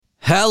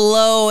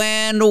Hello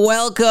and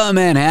welcome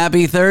and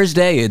happy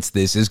Thursday. It's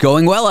This Is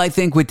Going Well, I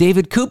Think, with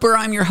David Cooper.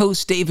 I'm your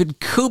host, David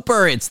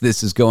Cooper. It's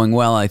This Is Going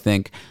Well, I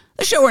Think.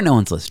 The show where no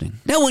one's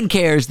listening. No one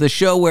cares. The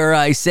show where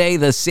I say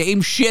the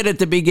same shit at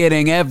the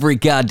beginning every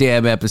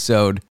goddamn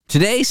episode.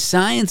 Today,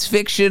 science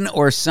fiction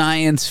or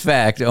science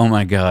fact. Oh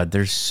my God,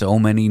 there's so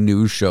many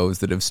news shows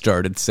that have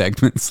started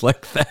segments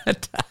like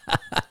that.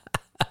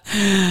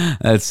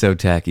 That's so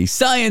tacky.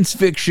 Science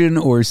fiction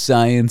or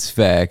science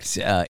fact.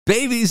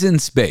 Babies in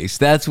space.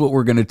 That's what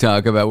we're going to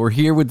talk about. We're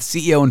here with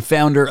CEO and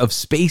founder of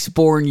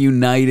Spaceborne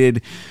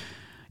United.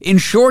 In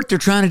short, they're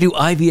trying to do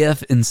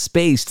IVF in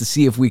space to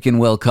see if we can,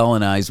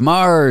 colonize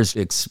Mars,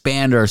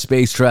 expand our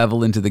space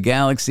travel into the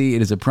galaxy.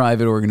 It is a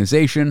private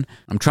organization.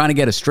 I'm trying to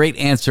get a straight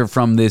answer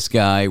from this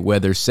guy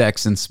whether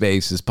sex in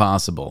space is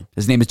possible.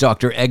 His name is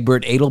Dr.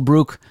 Egbert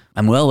Edelbroek.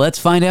 And let's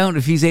find out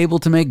if he's able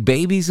to make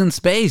babies in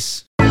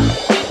space.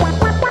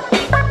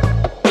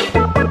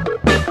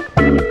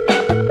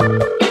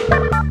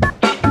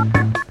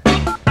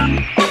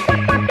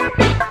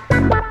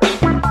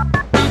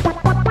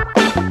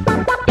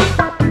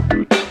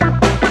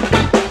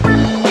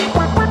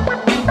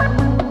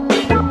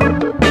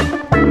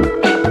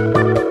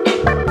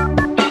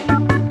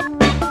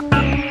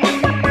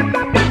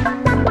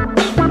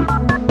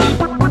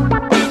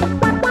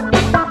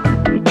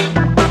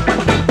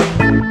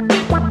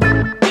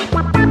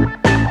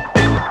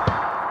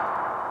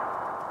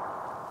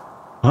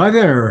 Hi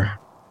there.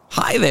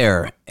 Hi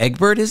there.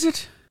 Egbert, is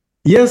it?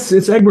 Yes,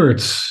 it's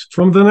Egbert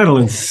from the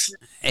Netherlands.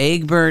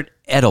 Egbert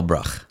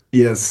Edelbroek.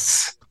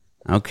 Yes.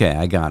 Okay,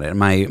 I got it.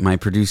 My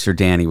producer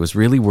Danny was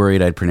really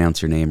worried I'd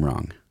pronounce your name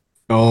wrong.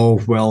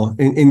 Oh, well,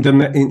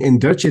 in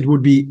Dutch it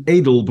would be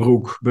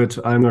Edelbroek, but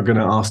I'm not going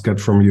to ask that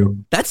from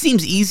you. That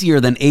seems easier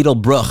than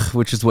Edelbroek,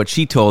 which is what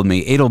she told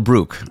me.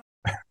 Edelbroek.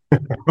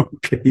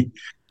 Okay.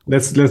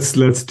 Let's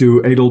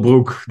do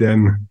Edelbroek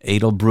then.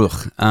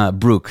 Edelbroek.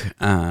 Broek.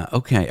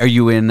 Okay. Are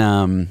you in,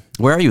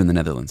 where are you in the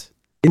Netherlands?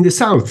 In the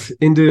south,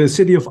 in the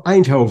city of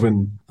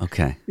Eindhoven.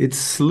 Okay.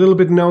 It's a little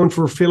bit known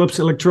for Philips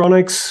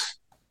Electronics.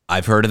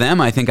 I've heard of them.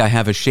 I think I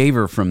have a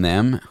shaver from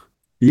them.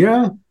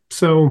 Yeah,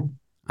 so...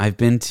 I've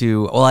been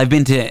to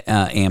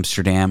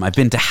Amsterdam. I've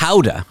been to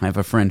Gouda. I have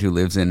a friend who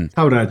lives in...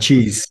 Gouda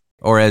cheese.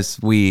 Or as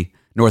we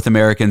North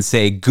Americans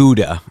say,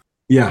 Gouda.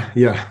 Yeah.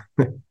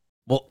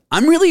 Well,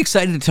 I'm really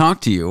excited to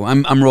talk to you.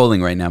 I'm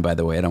rolling right now, by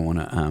the way. I don't want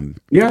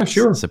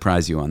to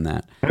surprise you on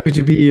that. Happy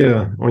to be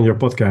on your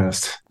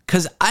podcast.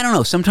 Because, I don't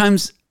know,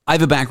 sometimes I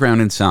have a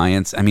background in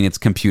science. I mean, it's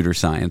computer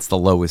science, the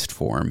lowest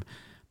form.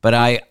 But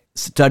I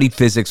studied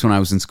physics when I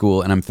was in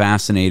school, and I'm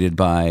fascinated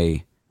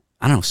by,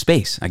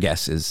 space, I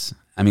guess,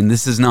 I'm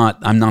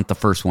not the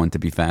first one to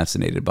be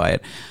fascinated by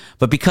it.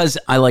 But because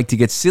I like to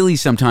get silly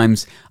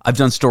sometimes, I've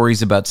done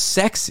stories about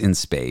sex in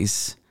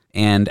space.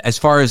 And as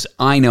far as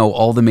I know,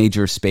 all the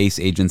major space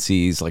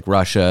agencies like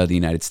Russia, the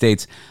United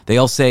States, they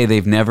all say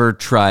they've never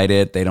tried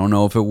it. They don't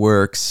know if it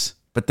works,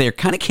 but they're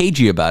kind of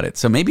cagey about it.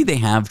 So maybe they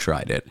have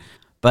tried it.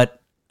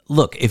 But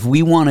look, if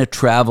we want to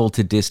travel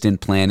to distant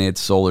planets,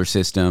 solar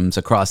systems,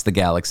 across the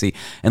galaxy,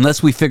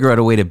 unless we figure out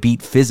a way to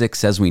beat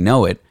physics as we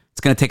know it,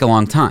 it's going to take a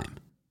long time.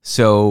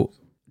 So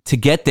to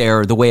get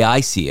there, the way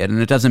I see it,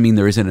 and it doesn't mean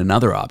there isn't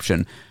another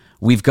option,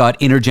 we've got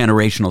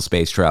intergenerational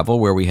space travel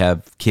where we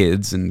have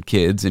kids and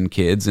kids and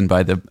kids, and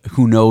by the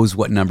who knows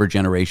what number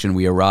generation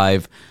we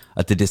arrive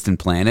at the distant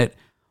planet.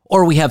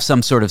 Or we have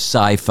some sort of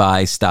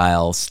sci-fi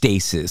style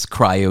stasis,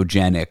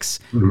 cryogenics.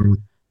 Mm-hmm.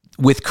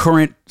 With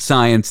current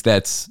science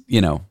that's,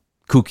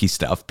 kooky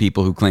stuff.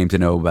 People who claim to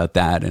know about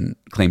that and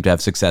claim to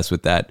have success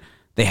with that,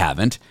 they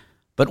haven't.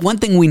 But one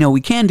thing we know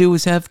we can do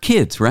is have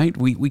kids, right?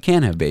 We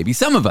can have babies,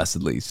 some of us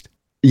at least.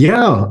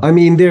 Yeah, I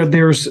mean,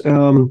 there's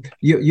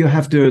you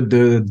have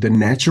the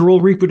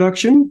natural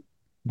reproduction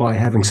by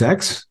having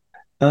sex,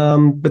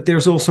 but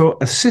there's also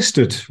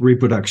assisted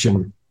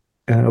reproduction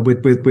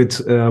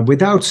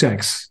without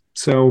sex.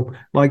 So,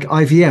 like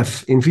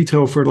IVF, in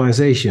vitro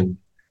fertilization,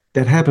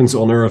 that happens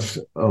on Earth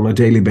on a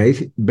daily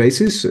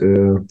basis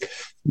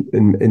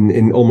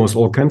in almost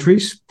all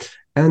countries,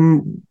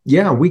 and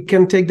yeah, we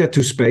can take that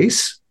to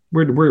space.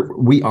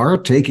 We are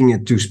taking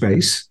it to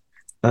space.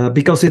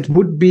 Because it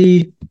would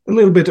be a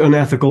little bit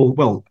unethical,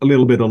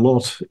 a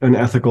lot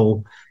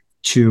unethical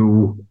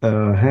to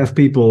have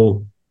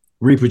people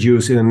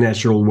reproduce in a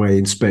natural way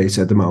in space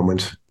at the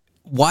moment.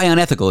 Why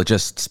unethical? It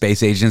just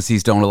space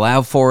agencies don't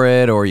allow for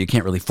it, or you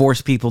can't really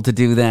force people to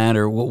do that,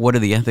 or what are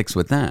the ethics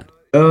with that?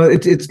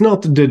 It's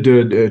not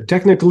the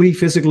technically,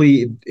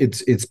 physically,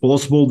 it's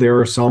possible. There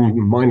are some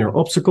minor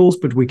obstacles,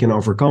 but we can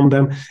overcome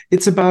them.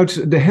 It's about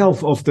the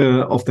health of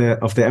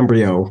the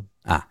embryo.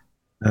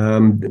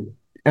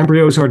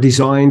 Embryos are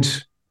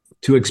designed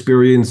to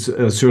experience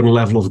a certain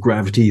level of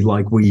gravity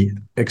like we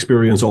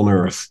experience on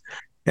Earth.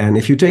 And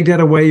if you take that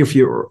away, if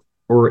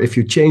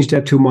you change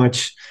that too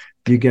much,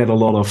 you get a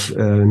lot of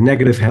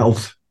negative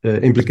health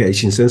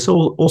implications. And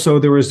so also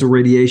there is the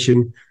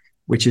radiation,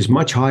 which is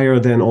much higher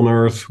than on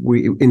Earth.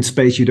 In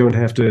space, you don't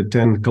have the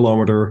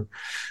 10-kilometer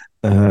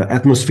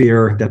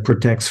atmosphere that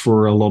protects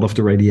for a lot of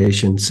the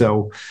radiation.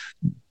 So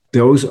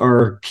those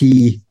are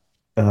key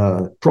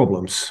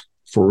problems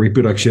for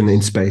reproduction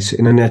in space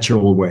in a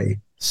natural way.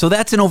 So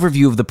that's an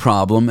overview of the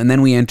problem, and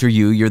then we enter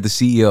you. You're the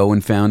CEO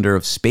and founder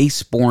of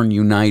Spaceborne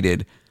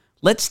United.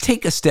 Let's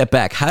take a step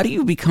back. How do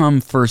you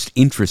become first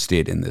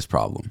interested in this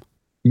problem?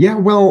 Yeah,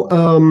 well,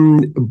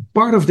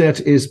 part of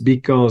that is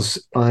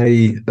because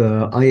I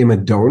am a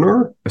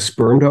donor, a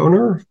sperm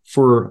donor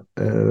for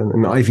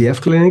an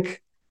IVF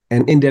clinic,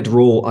 and in that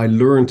role, I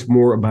learned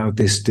more about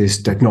this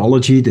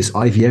technology, this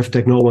IVF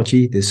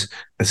technology, this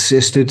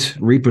assisted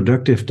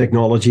reproductive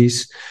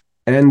technologies,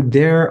 and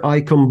there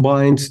I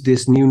combined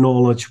this new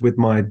knowledge with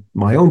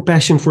my own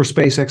passion for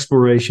space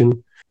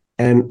exploration,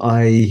 and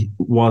I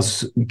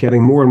was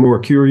getting more and more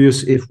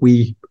curious if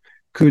we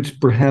could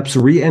perhaps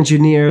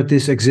re-engineer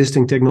this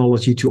existing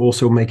technology to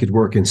also make it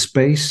work in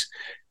space.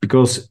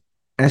 Because,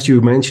 as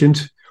you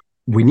mentioned,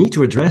 we need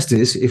to address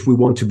this if we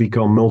want to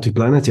become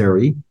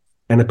multiplanetary.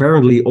 And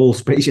apparently all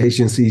space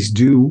agencies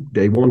do,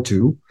 they want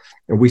to,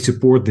 and we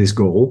support this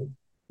goal.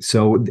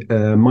 So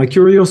my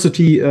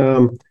curiosity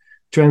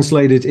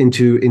translated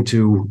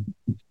into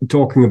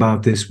talking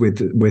about this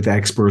with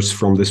experts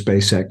from the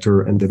space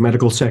sector and the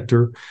medical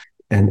sector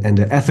and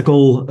the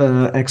ethical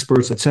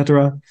experts,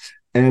 etc.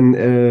 And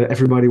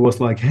everybody was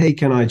like, hey,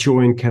 can I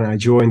join? Can I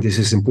join? This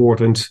is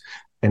important.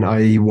 And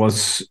I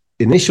was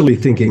initially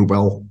thinking,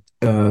 well,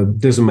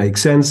 doesn't make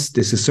sense.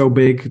 This is so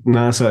big.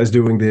 NASA is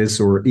doing this,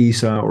 or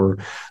ESA, or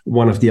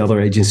one of the other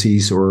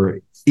agencies, or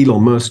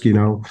Elon Musk,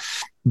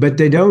 but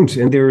they don't.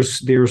 And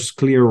there's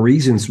clear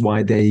reasons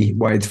why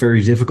it's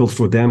very difficult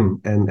for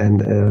them.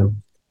 And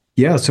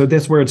so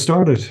that's where it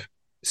started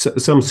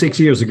some 6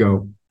 years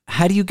ago.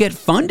 How do you get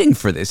funding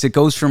for this? It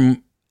goes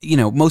from,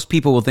 most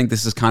people will think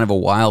this is kind of a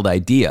wild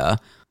idea.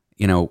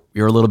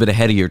 You're a little bit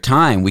ahead of your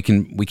time. We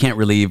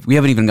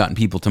haven't even gotten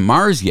people to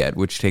Mars yet,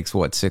 which takes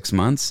 6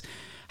 months.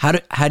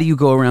 How do you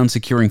go around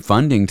securing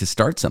funding to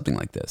start something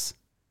like this?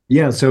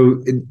 Yeah,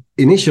 so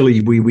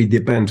initially we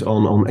depend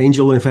on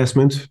angel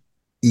investment.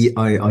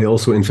 I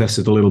also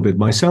invested a little bit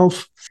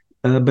myself,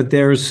 but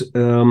there's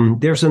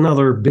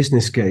another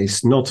business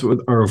case. Not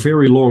our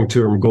very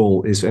long-term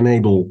goal is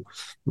enable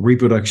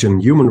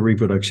human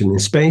reproduction in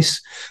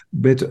space,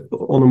 but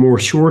on a more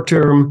short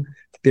term,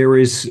 there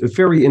is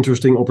very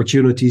interesting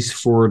opportunities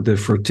for the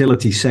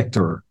fertility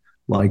sector,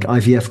 like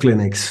IVF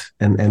clinics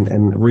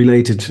and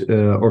related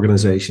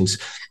organizations,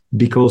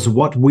 because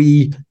what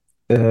we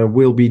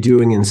will be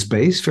doing in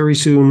space very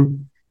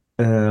soon,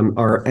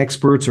 our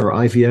experts, our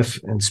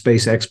IVF and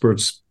space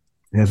experts,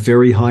 have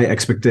very high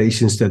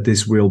expectations that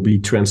this will be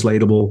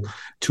translatable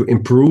to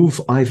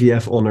improve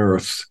IVF on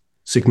Earth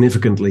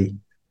significantly.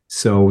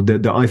 So the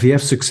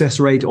IVF success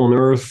rate on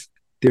Earth,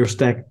 they're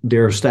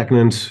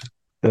stagnant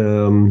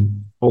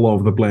all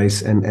over the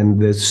place,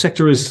 and the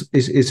sector is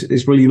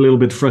really a little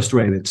bit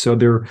frustrated. So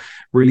they're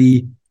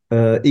really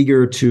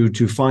eager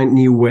to find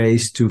new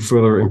ways to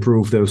further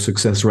improve those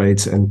success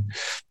rates. And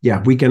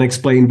yeah, we can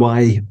explain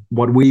why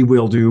what we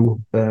will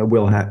do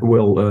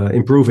will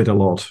improve it a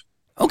lot.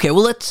 Okay,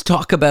 well, let's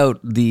talk about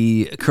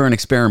the current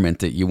experiment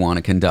that you want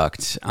to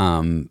conduct.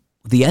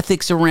 The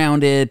ethics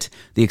around it,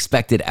 the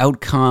expected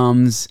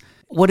outcomes.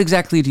 What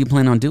exactly do you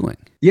plan on doing?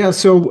 Yeah,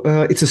 so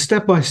it's a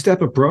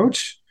step-by-step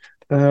approach.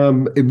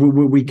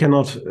 We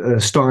cannot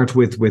start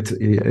with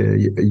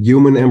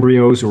human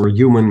embryos or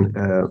human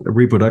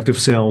reproductive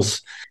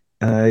cells.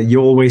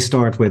 You always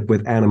start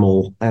with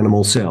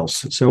animal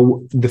cells.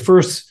 So the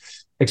first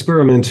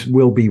experiment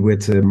will be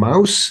with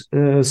mouse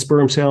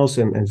sperm cells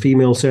and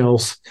female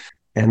cells,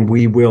 and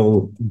we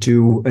will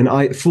do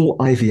a full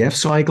IVF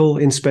cycle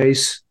in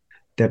space.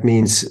 That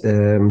means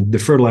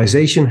the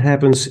fertilization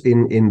happens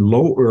in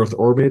low Earth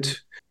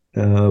orbit,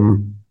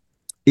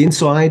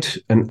 inside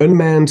an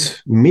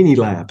unmanned mini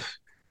lab.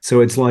 So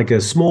it's like a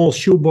small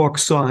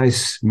shoebox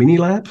size mini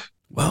lab.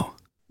 Wow.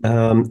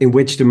 In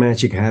which the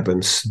magic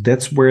happens.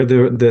 That's where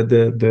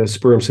the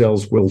sperm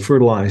cells will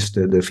fertilize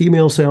the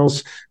female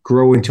cells,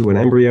 grow into an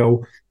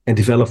embryo, and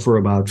develop for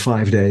about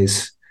 5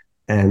 days.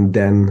 And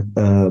then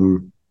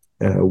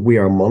we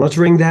are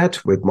monitoring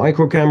that with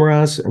micro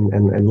cameras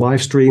and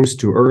live streams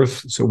to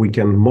Earth, so we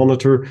can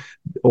monitor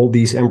all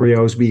these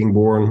embryos being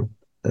born,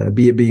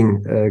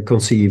 being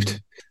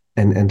conceived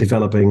and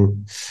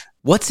developing.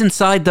 What's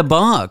inside the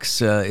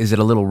box? Is it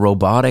a little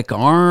robotic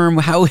arm?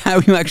 How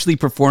are you actually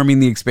performing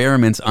the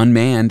experiments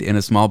unmanned in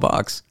a small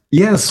box?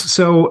 Yes,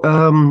 so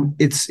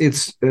it's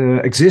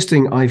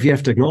existing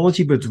IVF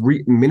technology, but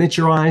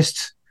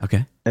miniaturized,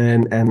 okay,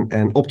 and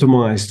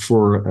optimized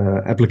for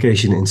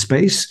application in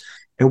space.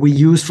 And we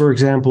use, for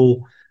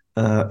example,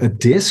 a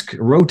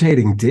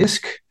rotating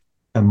disc,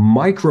 a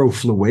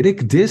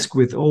microfluidic disc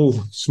with all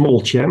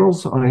small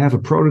channels. I have a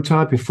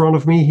prototype in front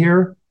of me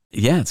here.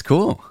 Yeah, it's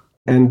cool.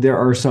 And there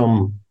are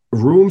some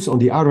rooms on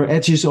the outer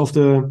edges of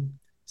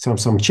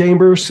some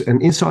chambers,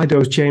 and inside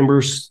those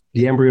chambers,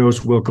 the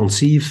embryos will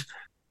conceive.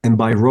 And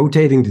by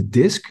rotating the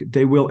disc,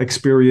 they will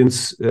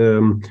experience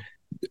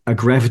a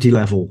gravity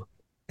level.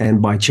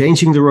 And by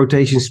changing the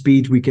rotation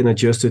speed, we can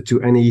adjust it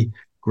to any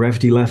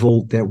gravity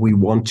level that we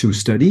want to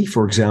study.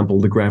 For example,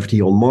 the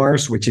gravity on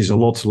Mars, which is a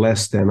lot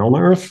less than on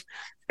Earth.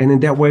 And in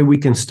that way, we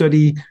can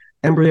study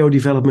embryo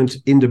development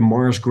in the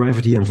Mars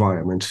gravity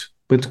environment,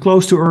 but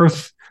close to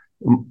Earth,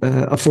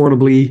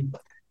 affordably,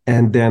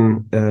 and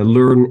then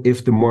learn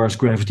if the Mars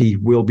gravity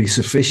will be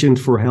sufficient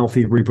for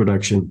healthy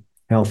reproduction,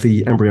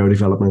 healthy embryo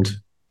development.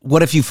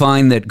 What if you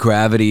find that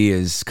gravity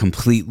is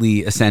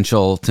completely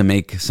essential to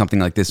make something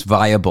like this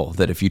viable,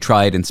 that if you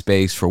try it in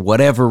space for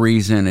whatever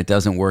reason it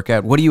doesn't work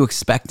out? What are you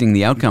expecting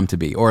the outcome to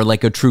be? Or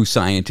like a true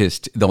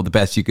scientist, though the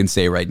best you can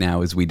say right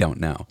now is we don't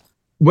know.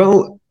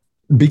 Well,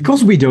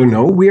 because we don't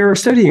know, we are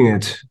studying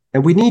it,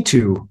 and we need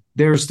to.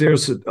 There's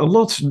a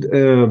lot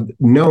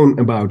known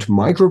about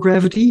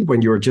microgravity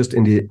when you're just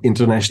in the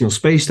International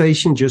Space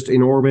Station, just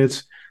in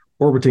orbit,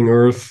 orbiting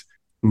Earth,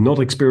 not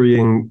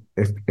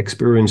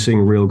experiencing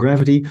real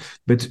gravity.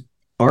 But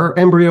our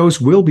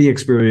embryos will be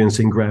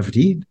experiencing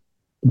gravity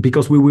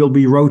because we will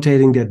be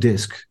rotating that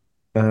disk.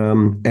 We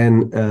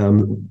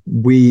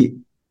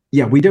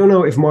don't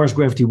know if Mars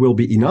gravity will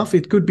be enough.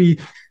 It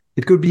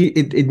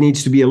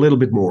needs to be a little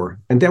bit more.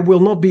 And that will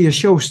not be a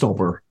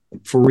showstopper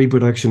for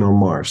reproduction on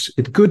Mars.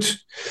 It could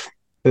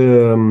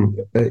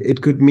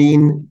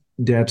mean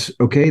that,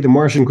 okay, the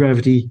Martian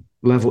gravity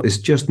level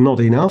is just not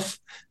enough,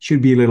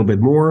 should be a little bit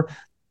more.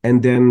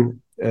 And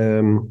then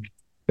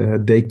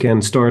they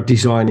can start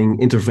designing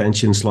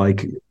interventions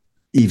like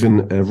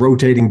even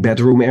rotating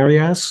bedroom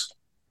areas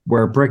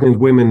where pregnant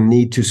women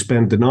need to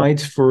spend the night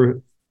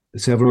for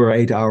 7 or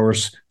 8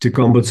 hours to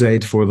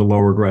compensate for the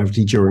lower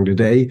gravity during the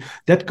day.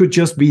 That could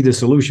just be the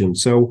solution.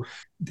 So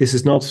this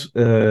is not,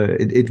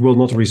 it will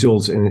not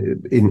result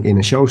in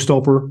a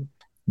showstopper,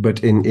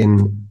 but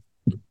in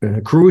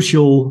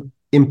crucial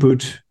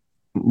input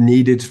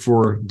needed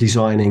for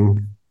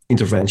designing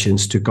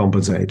interventions to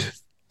compensate.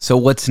 So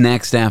what's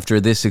next after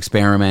this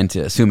experiment,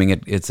 assuming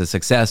it's a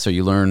success, or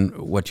you learn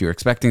what you're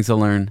expecting to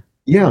learn?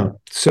 Yeah,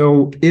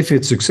 so if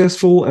it's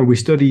successful and we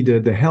study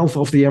the health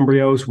of the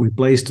embryos, we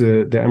place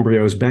the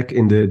embryos back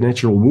in the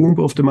natural womb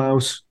of the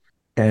mouse,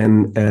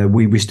 and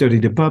we study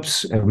the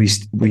pups, and we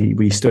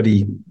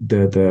study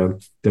the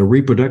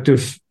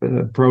reproductive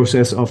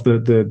process of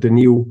the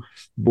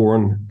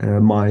newborn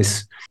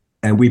mice,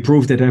 and we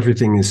prove that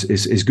everything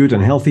is good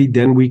and healthy.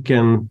 Then we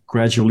can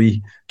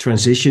gradually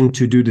transition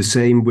to do the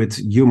same with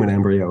human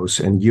embryos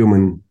and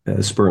human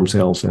sperm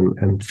cells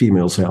and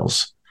female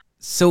cells.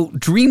 So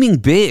dreaming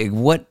big,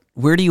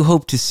 where do you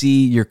hope to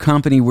see your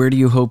company? Where do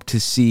you hope to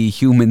see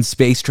human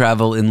space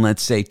travel in,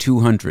 let's say,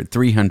 200,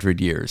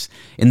 300 years?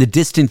 In the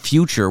distant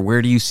future,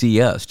 where do you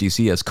see us? Do you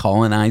see us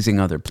colonizing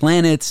other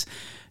planets?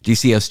 Do you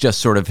see us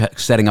just sort of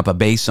setting up a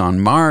base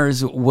on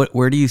Mars?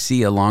 Where do you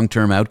see a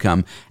long-term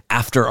outcome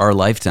after our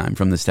lifetime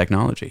from this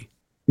technology?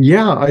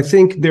 Yeah, I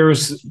think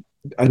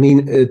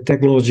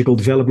technological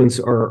developments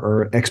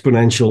are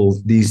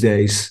exponential these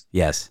days.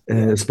 Yes,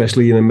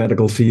 especially in the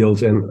medical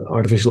field and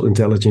artificial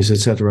intelligence,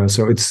 etc.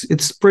 So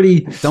it's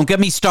pretty. Don't get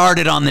me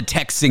started on the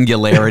tech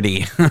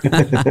singularity.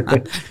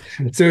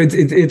 So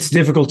it's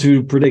difficult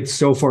to predict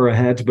so far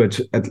ahead, but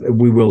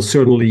we will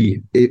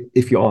certainly.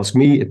 If you ask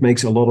me, it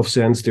makes a lot of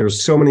sense.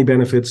 There's so many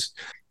benefits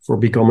for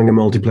becoming a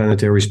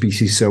multiplanetary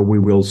species. So we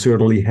will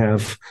certainly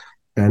have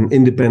an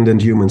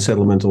independent human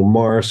settlement on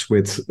Mars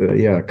with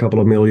a couple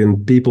of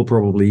million people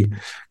probably.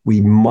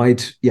 We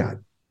might,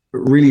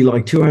 really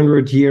like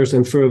 200 years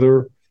and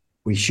further,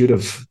 we should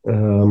have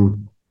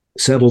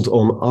settled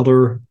on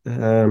other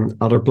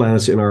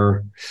planets in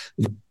our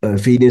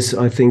Venus.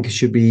 I think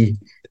should be.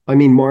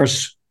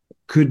 Mars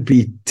could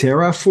be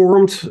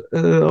terraformed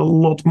a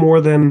lot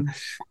more than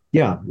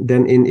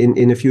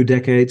in a few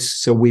decades.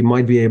 So we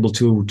might be able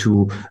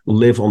to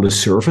live on the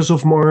surface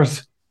of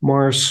Mars.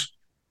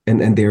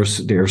 And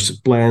there's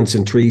plants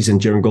and trees and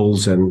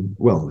jungles and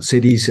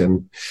cities,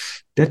 and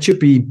that should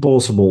be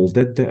possible.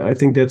 That I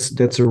think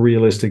that's a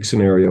realistic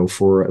scenario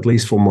for at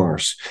least for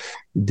Mars.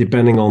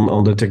 Depending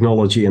on the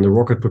technology and the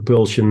rocket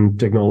propulsion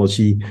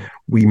technology,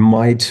 we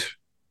might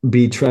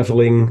be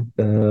traveling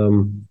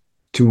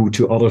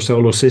to other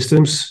solar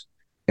systems.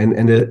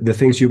 And the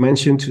things you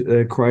mentioned,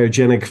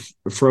 cryogenic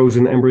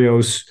frozen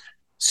embryos,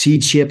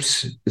 seed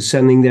ships,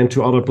 sending them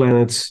to other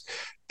planets.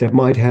 That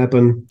might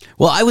happen.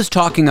 Well, I was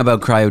talking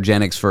about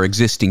cryogenics for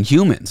existing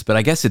humans, but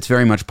I guess it's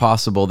very much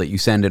possible that you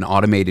send an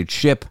automated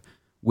ship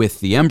with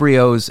the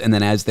embryos, and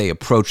then as they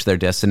approach their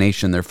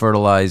destination, they're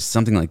fertilized,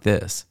 something like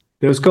this.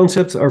 Those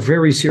concepts are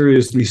very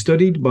seriously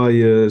studied by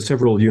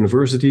several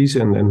universities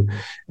and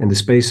the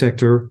space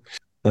sector.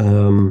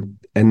 And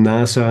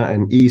NASA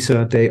and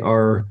ESA, they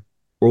are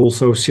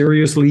also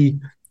seriously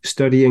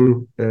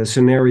studying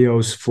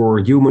scenarios for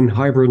human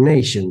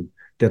hibernation.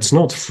 That's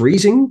not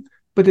freezing,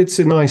 but it's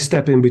a nice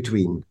step in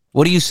between.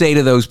 What do you say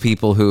to those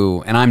people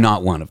who, and I'm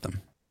not one of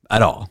them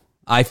at all,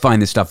 I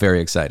find this stuff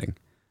very exciting.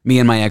 Me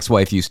and my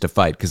ex-wife used to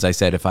fight because I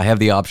said, if I have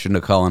the option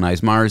to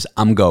colonize Mars,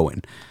 I'm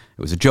going.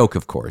 It was a joke,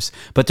 of course.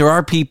 But there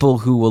are people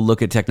who will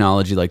look at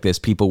technology like this,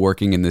 people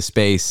working in this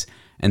space,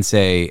 and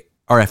say,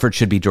 our efforts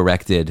should be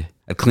directed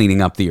at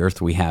cleaning up the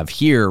Earth we have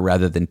here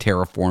rather than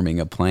terraforming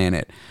a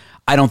planet.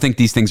 I don't think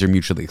these things are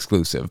mutually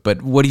exclusive.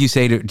 But what do you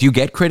say do you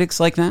get critics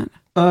like that?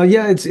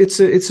 Yeah, it's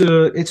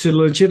a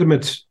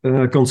legitimate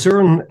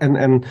concern,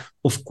 and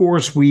of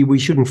course we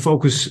shouldn't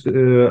focus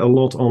a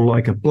lot on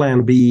like a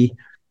plan B,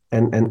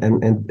 and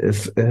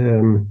if,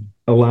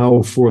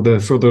 allow for the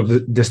further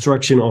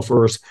destruction of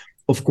Earth.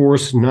 Of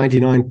course,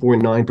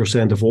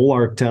 99.9% of all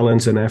our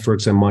talents and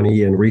efforts and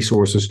money and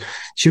resources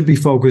should be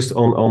focused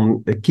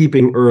on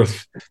keeping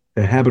Earth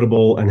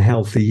habitable and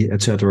healthy,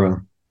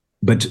 etc.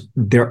 But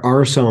there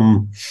are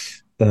some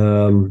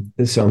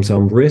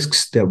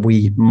risks that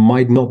we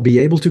might not be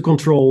able to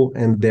control,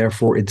 and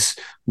therefore it's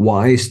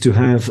wise to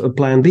have a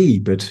plan B.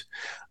 But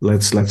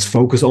let's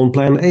focus on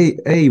plan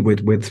A with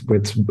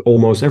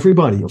almost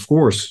everybody, of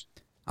course.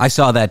 I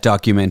saw that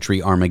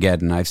documentary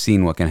Armageddon. I've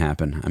seen what can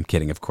happen. I'm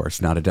kidding, of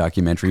course, not a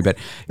documentary, but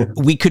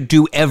we could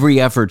do every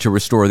effort to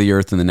restore the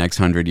Earth in the next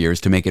 100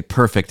 years to make it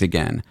perfect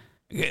again.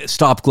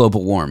 Stop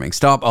global warming,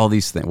 stop all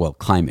these things, well,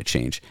 climate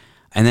change.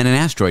 And then an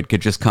asteroid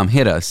could just come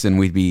hit us and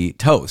we'd be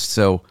toast.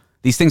 So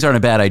these things aren't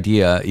a bad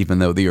idea, even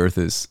though the Earth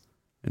is,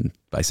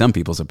 by some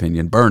people's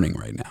opinion, burning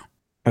right now.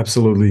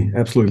 Absolutely.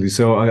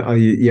 So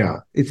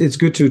it's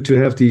good to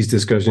have these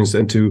discussions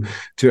and to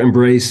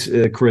embrace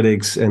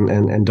critics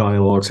and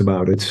dialogues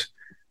about it.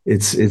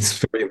 It's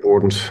very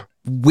important.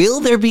 Will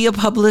there be a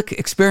public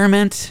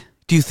experiment,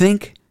 do you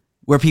think,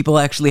 where people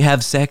actually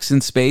have sex in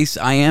space?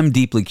 I am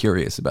deeply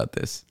curious about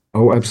this.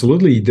 Oh,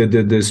 absolutely.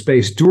 The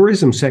space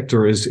tourism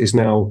sector is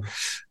now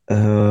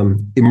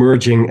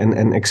emerging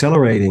and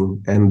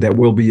accelerating, and that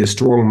will be a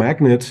strong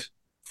magnet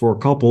for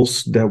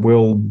couples that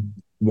will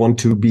want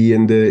to be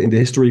in the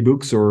history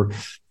books, or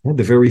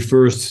the very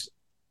first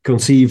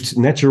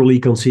naturally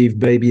conceived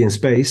baby in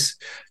space.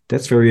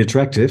 That's very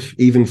attractive,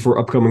 even for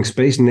upcoming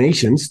space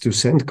nations to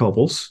send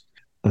couples.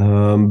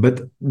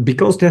 But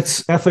because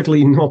that's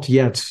ethically not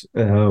yet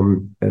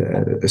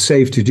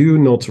safe to do,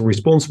 not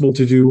responsible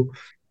to do,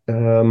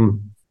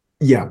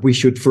 we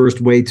should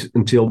first wait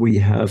until we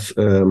have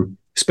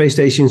space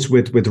stations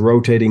with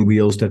rotating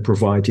wheels that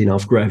provide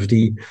enough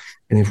gravity.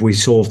 And if we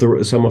solve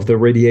some of the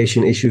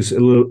radiation issues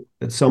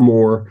some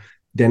more,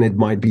 then it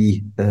might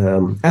be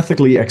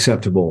ethically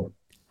acceptable.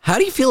 How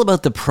do you feel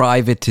about the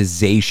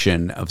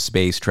privatization of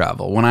space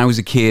travel? When I was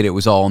a kid, it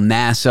was all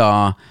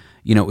NASA,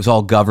 it was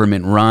all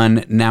government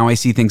run. Now I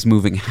see things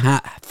moving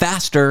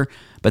faster,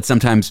 but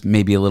sometimes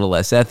maybe a little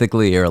less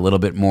ethically, or a little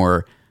bit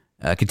more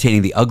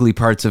containing the ugly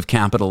parts of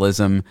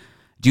capitalism.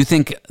 Do you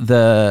think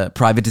the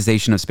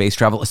privatization of space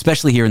travel,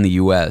 especially here in the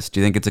US, do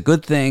you think it's a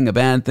good thing, a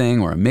bad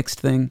thing, or a mixed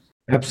thing?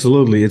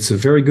 Absolutely. It's a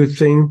very good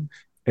thing.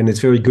 And it's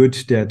very good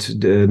that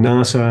the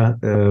NASA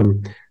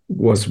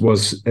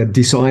was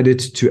decided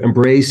to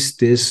embrace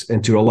this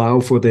and to allow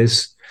for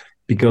this,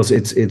 because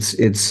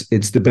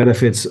it's the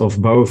benefits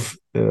of both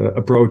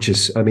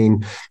approaches. I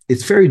mean,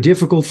 it's very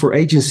difficult for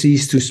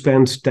agencies to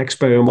spend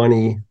taxpayer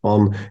money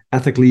on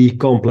ethically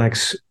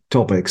complex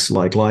topics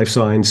like life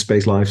science,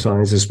 space life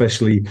science,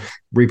 especially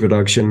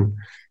reproduction.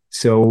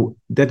 So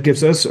that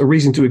gives us a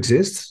reason to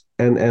exist,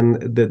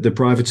 and the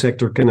private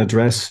sector can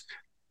address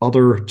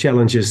other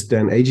challenges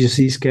than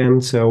agencies can.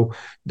 So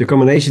the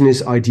combination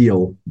is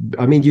ideal.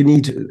 I mean, you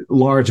need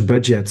large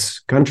budgets,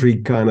 country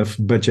kind of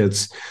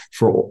budgets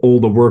for all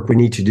the work we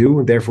need to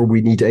do. Therefore,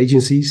 we need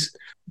agencies,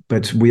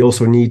 but we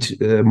also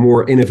need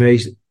more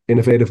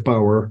innovative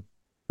power,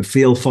 a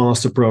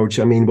fail-fast approach.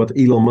 I mean, what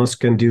Elon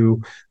Musk can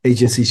do,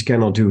 agencies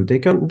cannot do. They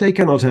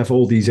cannot have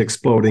all these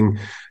exploding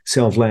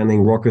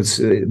self-landing rockets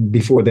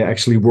before they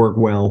actually work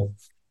well.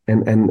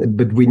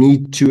 But we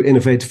need to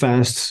innovate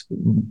fast.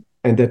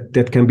 And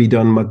that can be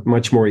done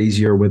much more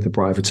easier with the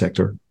private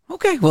sector.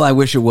 Okay, well, I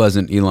wish it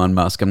wasn't Elon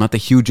Musk. I'm not the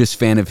hugest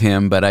fan of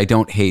him, but I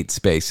don't hate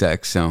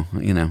SpaceX, so,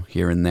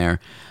 here and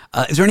there.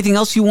 Is there anything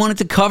else you wanted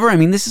to cover? I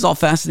mean, this is all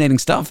fascinating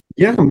stuff.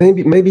 Yeah,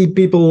 maybe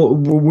people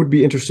would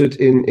be interested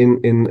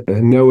in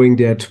knowing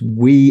that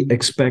we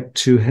expect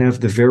to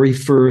have the very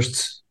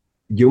first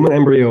human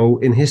embryo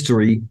in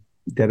history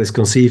that is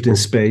conceived in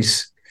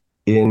space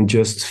in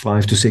just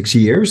 5 to 6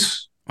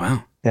 years.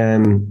 Wow.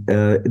 And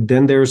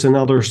then there's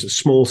another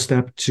small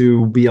step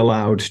to be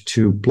allowed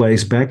to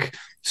place back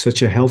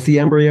such a healthy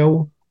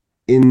embryo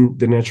in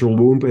the natural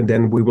womb. And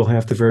then we will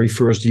have the very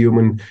first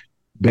human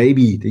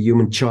baby, the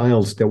human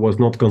child that was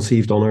not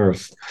conceived on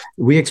Earth.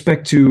 We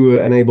expect to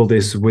enable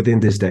this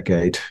within this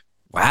decade.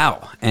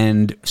 Wow.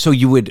 And so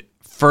you would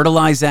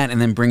fertilize that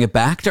and then bring it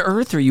back to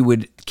Earth, or you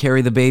would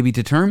carry the baby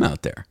to term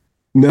out there?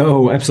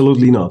 No,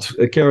 absolutely not.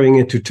 Carrying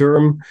it to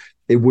term,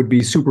 it would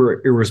be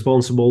super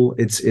irresponsible.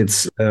 It's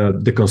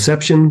the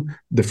conception,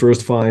 the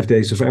first 5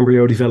 days of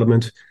embryo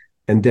development,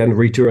 and then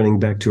returning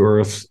back to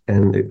Earth,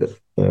 and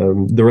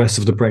the rest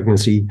of the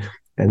pregnancy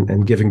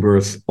and giving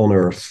birth on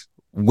Earth.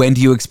 When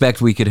do you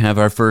expect we could have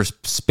our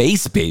first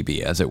space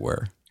baby, as it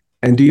were?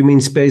 And do you mean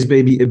space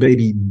baby, a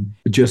baby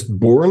just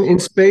born in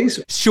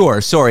space?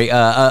 Sure, sorry.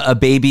 A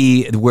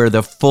baby where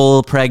the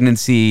full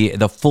pregnancy,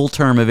 the full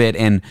term of it,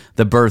 and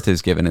the birth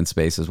is given in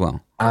space as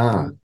well.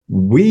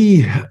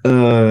 We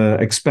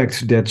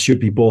expect that should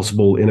be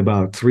possible in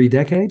about 3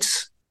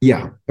 decades.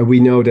 Yeah, we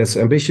know that's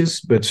ambitious,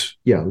 but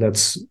yeah,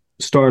 let's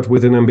start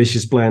with an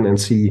ambitious plan and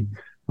see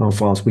how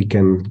fast we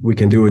can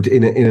do it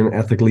in an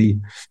ethically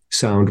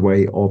sound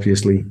way.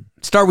 Obviously,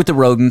 Start with the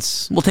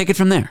rodents. We'll take it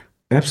from there.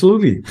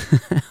 absolutely.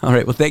 All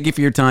right. Well, thank you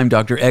for your time,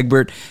 Dr.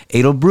 Egbert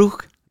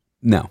Edelbroek.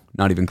 No,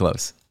 not even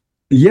close.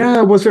 Yeah,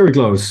 it was very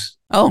close.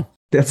 Oh,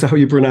 That's how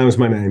you pronounce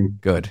my name.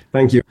 good.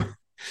 Thank you.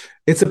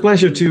 It's a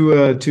pleasure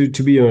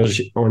to be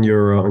on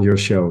your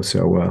show.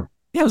 So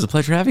Yeah, it was a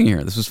pleasure having you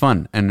here. This was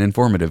fun and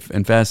informative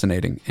and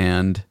fascinating.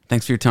 And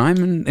thanks for your time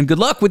and good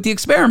luck with the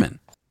experiment.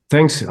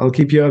 thanks. I'll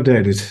keep you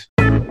updated.